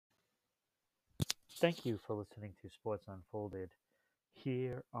Thank you for listening to Sports Unfolded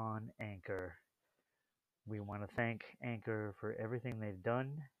here on Anchor. We want to thank Anchor for everything they've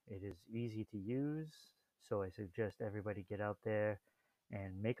done. It is easy to use, so I suggest everybody get out there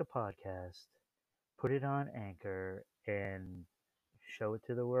and make a podcast, put it on Anchor, and show it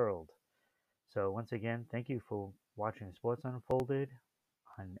to the world. So, once again, thank you for watching Sports Unfolded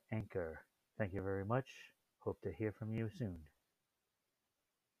on Anchor. Thank you very much. Hope to hear from you soon.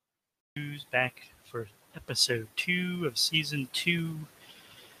 Who's back for episode 2 of season 2.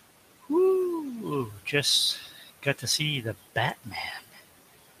 Woo! Just got to see the Batman.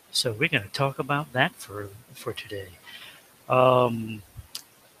 So we're going to talk about that for today. Um,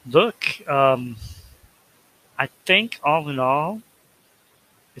 look, I think all in all,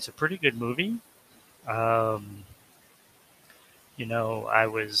 it's a pretty good movie. Um, I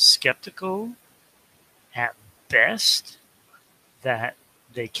was skeptical at best that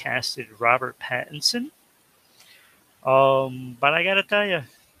they casted Robert Pattinson. But I got to tell you,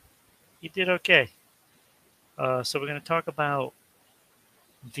 he did okay. So we're going to talk about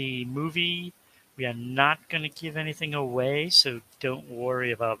the movie. We are not going to give anything away, so don't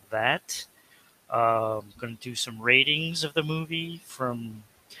worry about that. Going to do some ratings of the movie from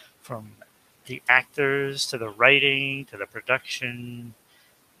the actors to the writing to the production,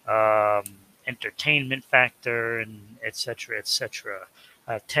 um, entertainment factor, and etc. etc.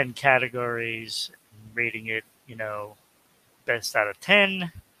 10 categories, rating it, best out of 10.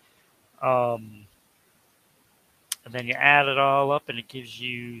 Um, and then you add it all up, and it gives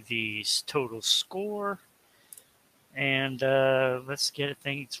you the total score. And let's get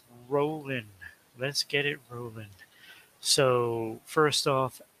things rolling. Let's get it rolling. So, first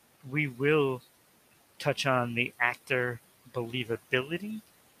off, we will touch on the actor believability.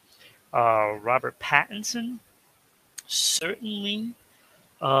 Robert Pattinson certainly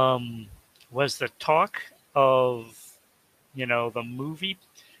um, was the talk of, the movie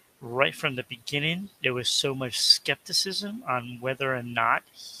right from the beginning. There was so much skepticism on whether or not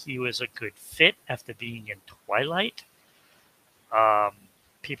he was a good fit after being in Twilight. Um,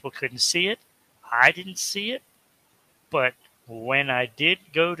 People couldn't see it. I didn't see it, but when I did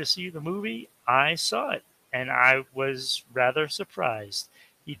go to see the movie, I saw it, and I was rather surprised.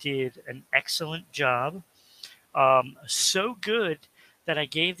 He did an excellent job, so good that I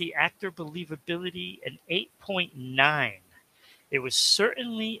gave the actor believability an 8.9. It was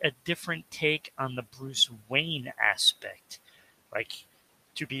certainly a different take on the Bruce Wayne aspect. Like,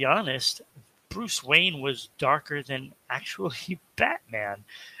 to be honest, Bruce Wayne was darker than actually Batman.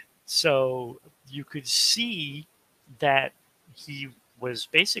 So you could see that he was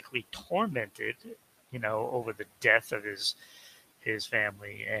basically tormented, over the death of his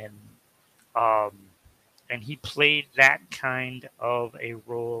family, um, and he played that kind of a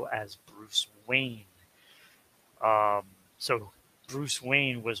role as Bruce Wayne. Um, so Bruce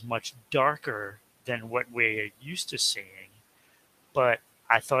Wayne was much darker than what we're used to seeing, but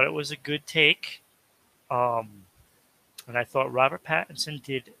I thought it was a good take. Um, and I thought Robert Pattinson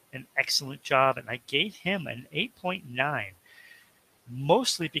did an excellent job, and I gave him an 8.9,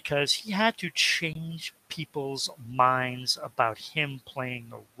 mostly because he had to change people's minds about him playing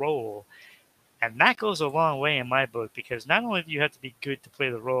the role. And that goes a long way in my book because not only do you have to be good to play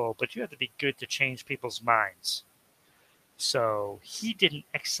the role, but you have to be good to change people's minds. So he did an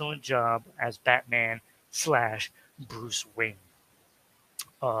excellent job as Batman slash Bruce Wayne.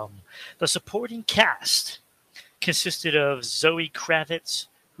 Um, the supporting cast consisted of Zoe Kravitz,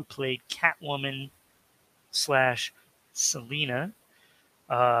 who played Catwoman slash Selena.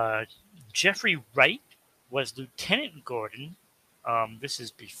 Uh, Jeffrey Wright was Lieutenant Gordon. This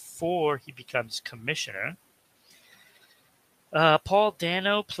is before he becomes commissioner. Paul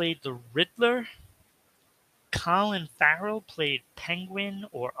Dano played the Riddler. Colin Farrell played Penguin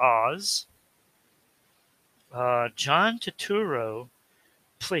or Oz. John Turturro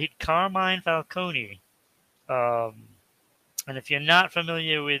played Carmine Falcone. Um, And if you're not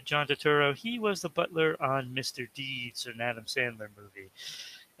familiar with John Turturro, he was the butler on Mr. Deeds, an Adam Sandler movie.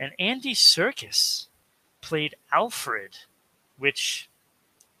 And Andy Serkis played Alfred, which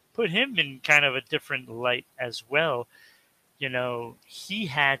put him in kind of a different light as well. He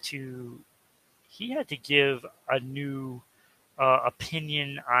had to give a new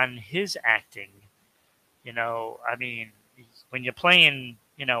opinion on his acting. I mean, when you're playing,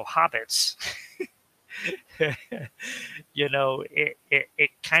 hobbits. It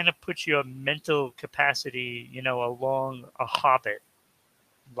kind of puts your mental capacity, along a hobbit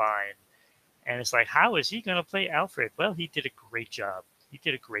line. And it's like, how is he going to play Alfred? Well, he did a great job. He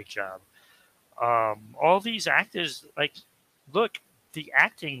did a great job. All these actors, like, look, the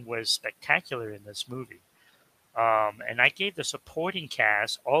acting was spectacular in this movie. And I gave the supporting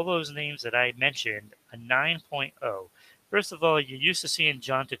cast, all those names that I mentioned, a 9.0. First of all, you're used to seeing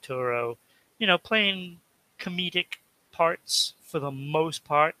John Turturro, playing comedic parts for the most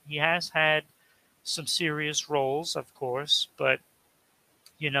part. He has had some serious roles, of course, but,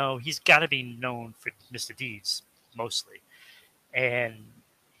 he's got to be known for Mr. Deeds mostly. And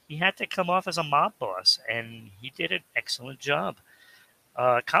he had to come off as a mob boss, and he did an excellent job.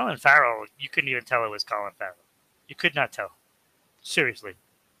 Colin Farrell, you couldn't even tell it was Colin Farrell. You could not tell. Seriously.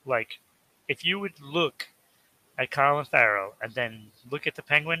 Like, if you would look at Colin Farrell and then look at the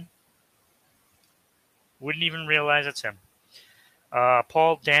Penguin, wouldn't even realize it's him.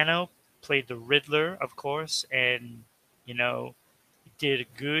 Paul Dano played the Riddler, of course, and, did a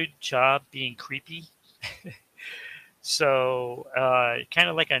good job being creepy. So, kind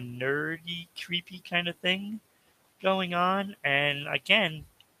of like a nerdy, creepy kind of thing going on. And again,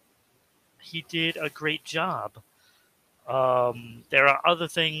 he did a great job. There are other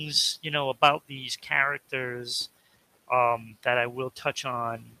things, about these characters that I will touch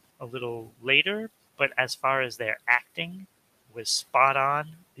on a little later. But as far as their acting was spot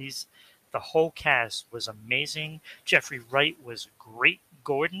on. The whole cast was amazing. Jeffrey Wright was great.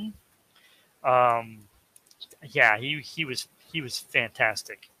 Gordon, um, yeah, he was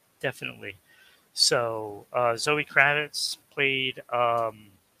fantastic, definitely. So Zoe Kravitz played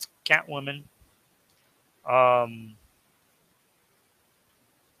Catwoman. Um,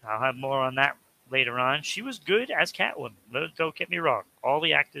 I'll have more on that later on. She was good as Catwoman. Don't get me wrong. All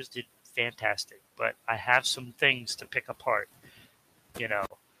the actors did fantastic, but I have some things to pick apart, you know.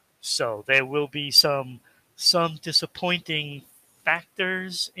 So there will be some disappointing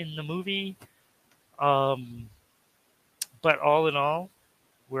factors in the movie. Um, but all in all,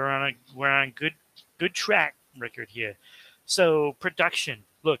 we're on good track record here. So production,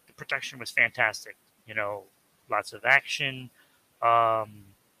 look, the production was fantastic. Lots of action. Um,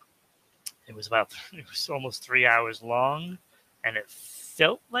 it was almost 3 hours long, and it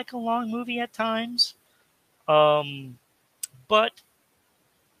felt like a long movie at times. Um, but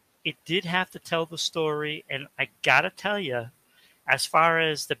it did have to tell the story, and I gotta tell you, as far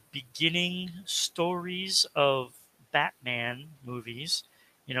as the beginning stories of Batman movies,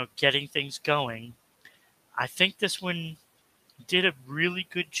 getting things going, I think this one did a really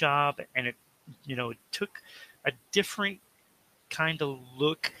good job, and it took a different kind of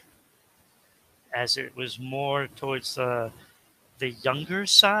look as it was more towards the younger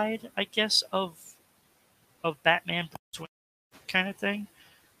side, I guess, of Batman kind of thing.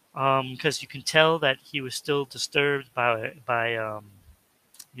 Because you can tell that he was still disturbed by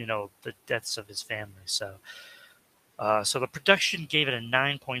the deaths of his family. So the production gave it a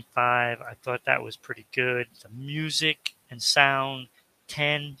 9.5. I thought that was pretty good. The music and sound,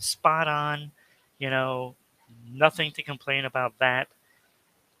 10, spot on. You know, Nothing to complain about that.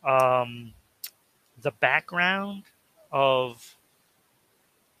 Um, the background of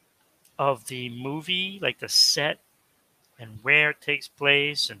of the movie, like the set and where it takes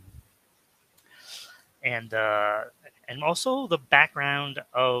place, and uh, and also the background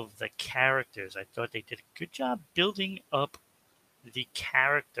of the characters. I thought they did a good job building up the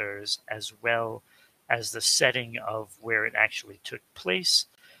characters as well as the setting of where it actually took place.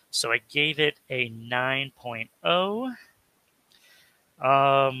 So I gave it a 9.0.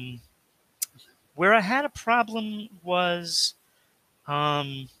 Um, where I had a problem was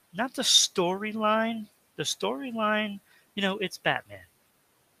not the storyline. The storyline, it's Batman.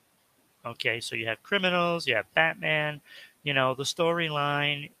 Okay, so you have criminals, you have Batman. The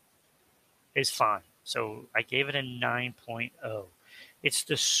storyline is fine. So I gave it a 9.0. It's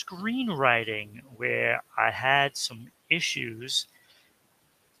the screenwriting where I had some issues.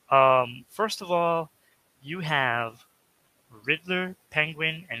 First of all, you have Riddler,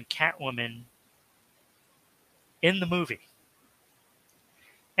 Penguin, and Catwoman in the movie.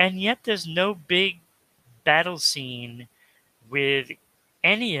 And yet there's no big battle scene with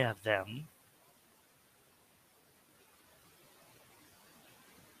any of them.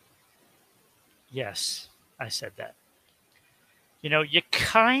 Yes, I said that. You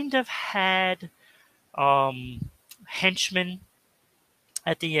kind of had henchmen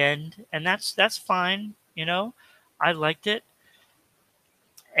at the end, and that's fine. I liked it,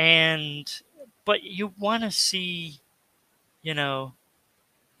 and but you want to see, you know,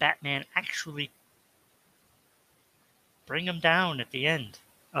 Batman actually bring him down at the end.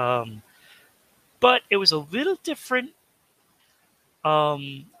 Um, but it was a little different.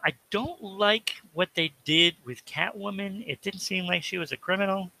 I don't like what they did with Catwoman. It didn't seem like she was a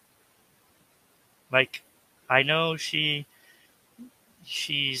criminal. Like, I know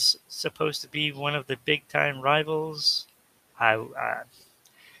she's supposed to be one of the big time rivals. I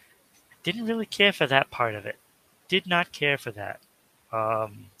didn't really care for that part of it. Did not care for that.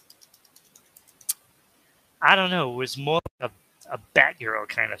 Um, I don't know. It was more like a Batgirl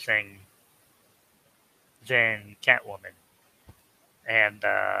kind of thing than Catwoman, and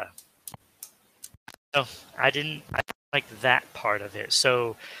no, I didn't like that part of it.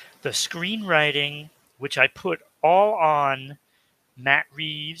 So the screenwriting, which I put all on Matt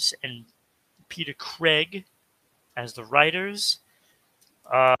Reeves and Peter Craig as the writers,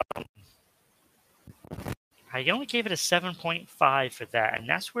 uh, I only gave it a 7.5 for that, and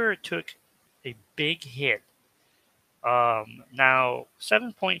that's where it took a big hit. Now,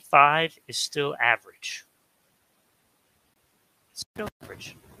 7.5 is still average. It's still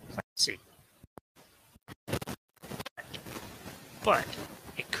average. Let's see. But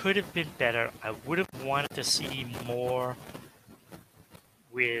it could have been better. I would have wanted to see more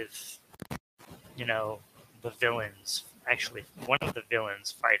with, you know, the villains. Actually, one of the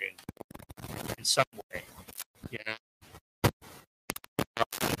villains fighting in some way. You know?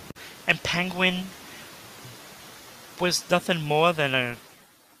 And Penguin was nothing more than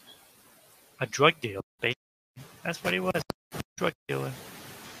a drug dealer. That's what he was, drug dealer.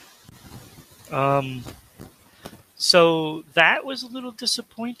 Um, so that was a little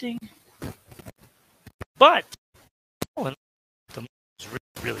disappointing, but oh, the movie was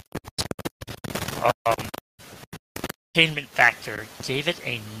really, really entertainment factor gave it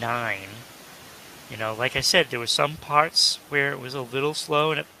a 9. You know, like I said, there were some parts where it was a little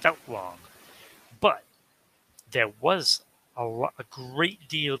slow and it felt long, but there was a great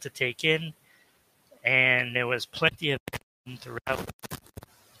deal to take in, and there was plenty of action throughout.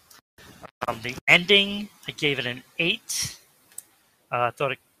 The ending, I gave it an 8. I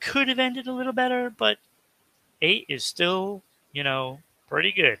thought it could have ended a little better, but 8 is still,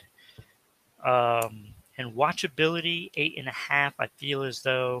 pretty good. And watchability, 8.5. I feel as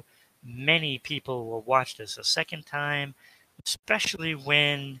though many people will watch this a second time, especially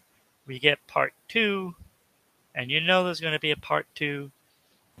when we get part two, and there's going to be a part two.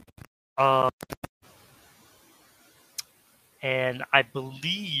 Uh, and I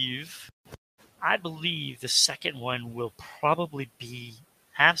believe the second one will probably be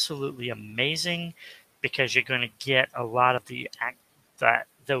absolutely amazing because you're going to get a lot of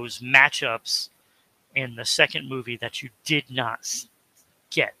those matchups in the second movie that you did not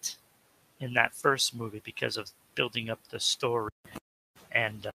get in that first movie because of building up the story.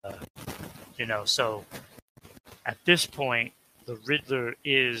 And so at this point, the Riddler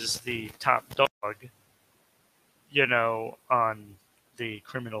is the top dog, on the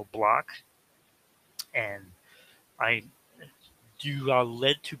criminal block, and I you are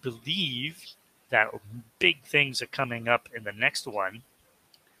led to believe that big things are coming up in the next one,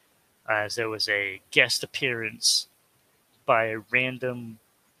 as there was a guest appearance by a random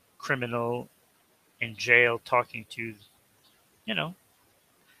criminal in jail talking to, you know,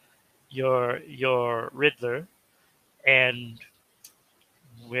 your Riddler, and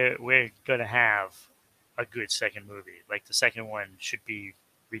we're gonna have a good second movie. Like the second one should be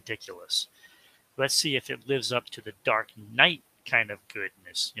ridiculous. Let's see if it lives up to the Dark Knight kind of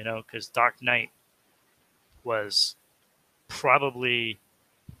goodness, because Dark Knight was probably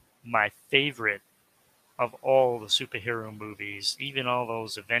my favorite of all the superhero movies, even all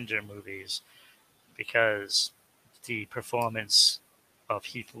those Avenger movies, because the performance of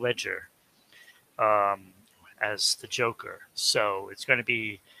Heath Ledger um, as the Joker. So it's going to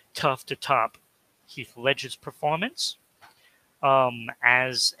be tough to top Heath Ledger's performance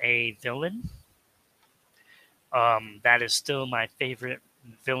as a villain. That is still my favorite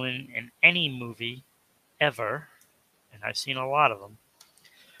villain in any movie ever, and I've seen a lot of them.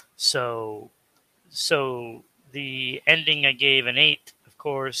 So, so the ending I gave an 8, of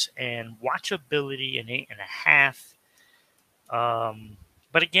course, and watchability an 8.5.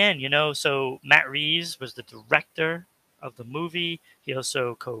 But again, so Matt Reeves was the director of the movie. He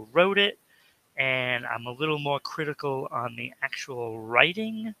also co-wrote it, and I'm a little more critical on the actual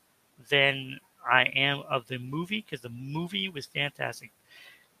writing than I am of the movie because the movie was fantastic.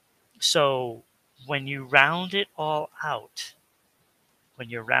 So when you round it all out, when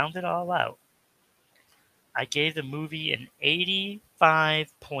you round it all out, I gave the movie an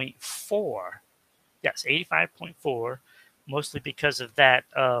 85.4. Yes, 85.4, mostly because of that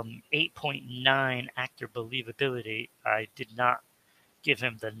 8.9 actor believability. I did not give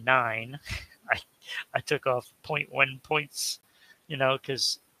him the 9. I, I took off zero point 0.1 points,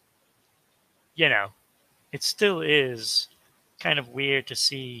 because, you know, it still is kind of weird to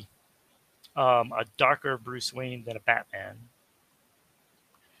see a darker Bruce Wayne than a Batman.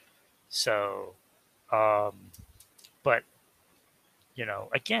 So, um, but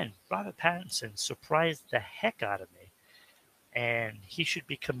again, Robert Pattinson surprised the heck out of me, and he should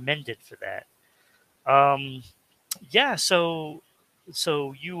be commended for that. Um, yeah, so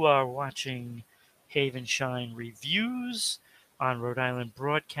you are watching HavenShine reviews on Rhode Island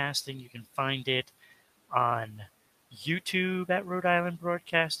Broadcasting. You can find it on YouTube at Rhode Island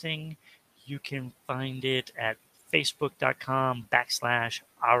Broadcasting. You can find it at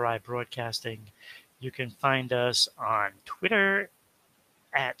facebook.com/RI Broadcasting. You can find us on Twitter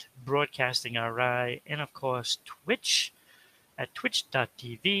at Broadcasting RI, and of course Twitch at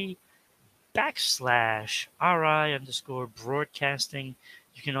twitch.tv/RI_broadcasting.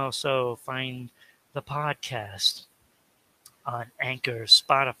 You can also find the podcast on Anchor,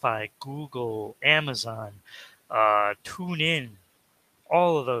 Spotify, Google, Amazon, TuneIn,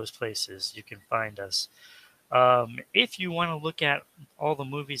 all of those places you can find us. If you want to look at all the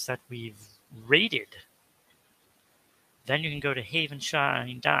movies that we've rated, then you can go to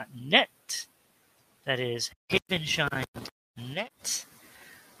havenshine.net. That is havenshine.net.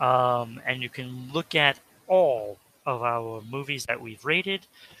 And you can look at all of our movies that we've rated.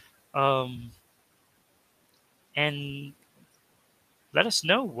 Um, and let us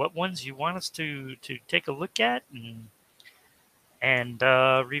know what ones you want us to take a look at and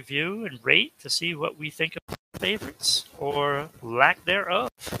review and rate to see what we think of favorites or lack thereof.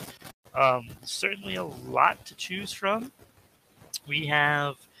 Certainly a lot to choose from. We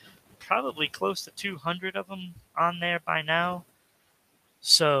have probably close to 200 of them on there by now.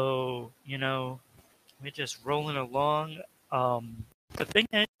 So, we're just rolling along. The thing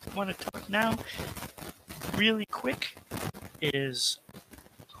I want to talk now, really quick, is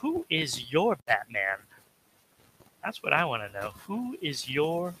who is your Batman? That's what I want to know. Who is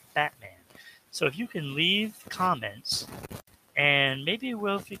your Batman? So if you can leave comments, and maybe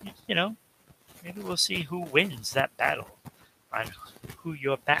maybe we'll see who wins that battle on who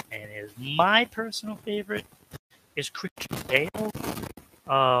your Batman is. My personal favorite is Christian Bale.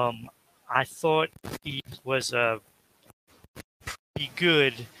 I thought he was a pretty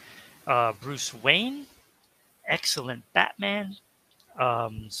good Bruce Wayne, excellent Batman.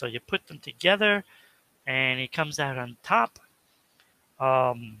 So you put them together, and he comes out on top.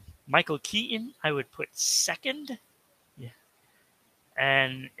 Michael Keaton, I would put second. Yeah.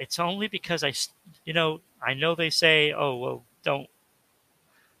 And it's only because I know they say, oh well, don't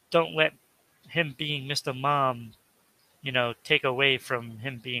let him being Mr. Mom, take away from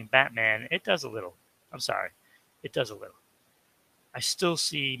him being Batman. It does a little. I'm sorry, it does a little. I still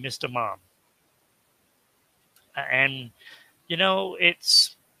see Mr. Mom, and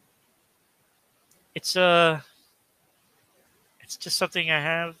it's it's just something I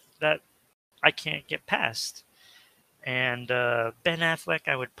have that I can't get past. And Ben Affleck,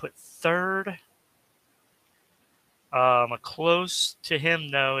 I would put third. A close to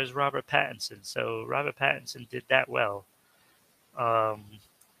him though is Robert Pattinson. So Robert Pattinson did that well. Um,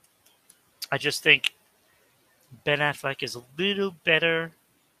 I just think Ben Affleck is a little better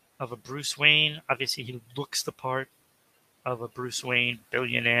of a Bruce Wayne. Obviously, he looks the part of a Bruce Wayne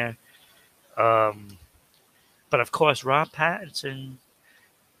billionaire. Um, but of course, Rob Pattinson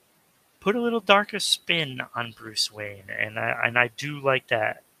put a little darker spin on Bruce Wayne, and I do like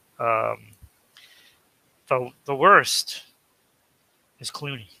that. Um, the worst is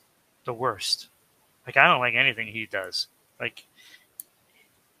Clooney. The worst. Like I don't like anything he does. Like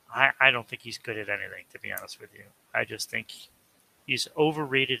I don't think he's good at anything, to be honest with you. I just think he's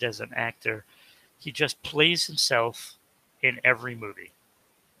overrated as an actor. He just plays himself in every movie.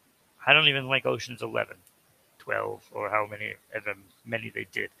 I don't even like Ocean's 11, 12, or how many of them many they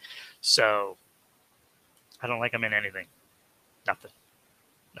did. So I don't like him in anything. Nothing.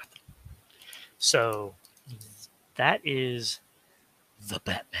 Nothing. So that is the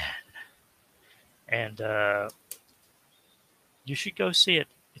Batman. And you should go see it.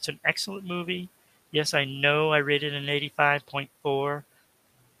 It's an excellent movie. Yes, I know I rated an 85.4,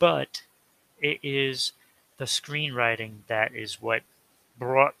 but it is the screenwriting that is what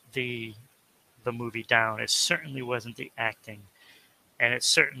brought the movie down. It certainly wasn't the acting, and it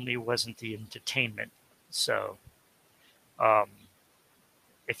certainly wasn't the entertainment. So, um,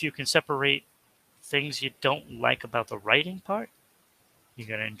 if you can separate things you don't like about the writing part, you're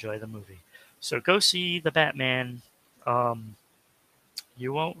gonna enjoy the movie. So go see the Batman. Um,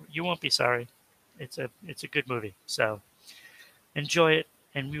 you won't be sorry. It's a good movie. So enjoy it,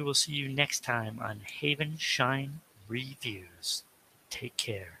 and we will see you next time on Haven Shine Reviews. Take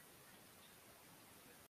care.